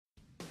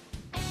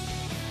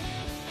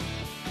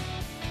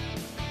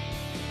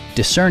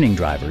Discerning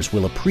drivers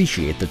will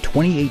appreciate the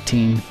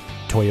 2018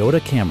 Toyota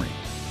Camry.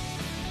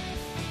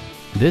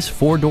 This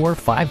four-door,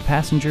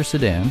 five-passenger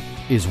sedan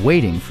is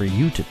waiting for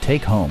you to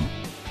take home.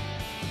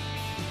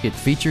 It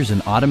features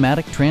an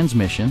automatic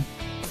transmission,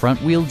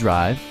 front-wheel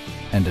drive,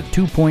 and a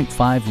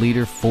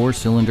 2.5-liter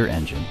four-cylinder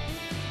engine.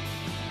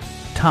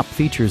 Top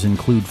features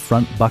include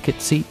front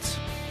bucket seats,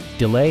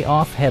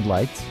 delay-off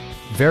headlights,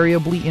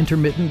 variably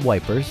intermittent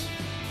wipers,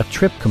 a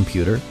trip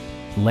computer,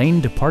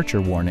 lane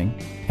departure warning,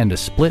 and a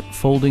split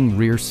folding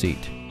rear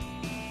seat.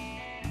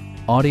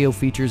 Audio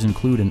features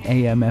include an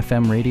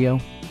AM/FM radio,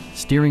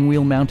 steering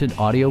wheel mounted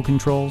audio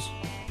controls,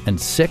 and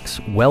 6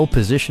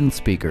 well-positioned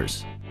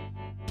speakers.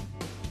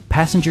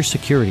 Passenger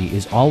security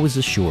is always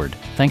assured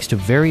thanks to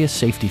various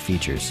safety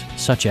features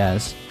such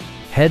as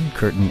head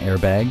curtain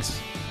airbags,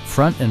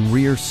 front and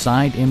rear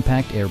side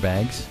impact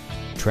airbags,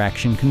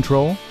 traction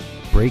control,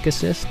 brake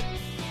assist,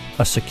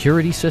 a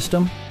security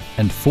system,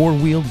 and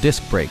 4-wheel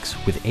disc brakes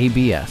with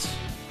ABS.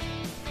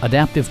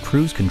 Adaptive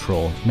Cruise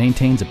Control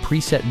maintains a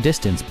preset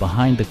distance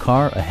behind the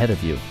car ahead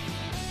of you,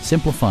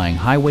 simplifying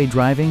highway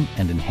driving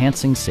and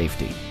enhancing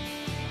safety.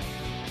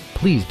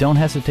 Please don't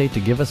hesitate to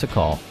give us a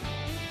call.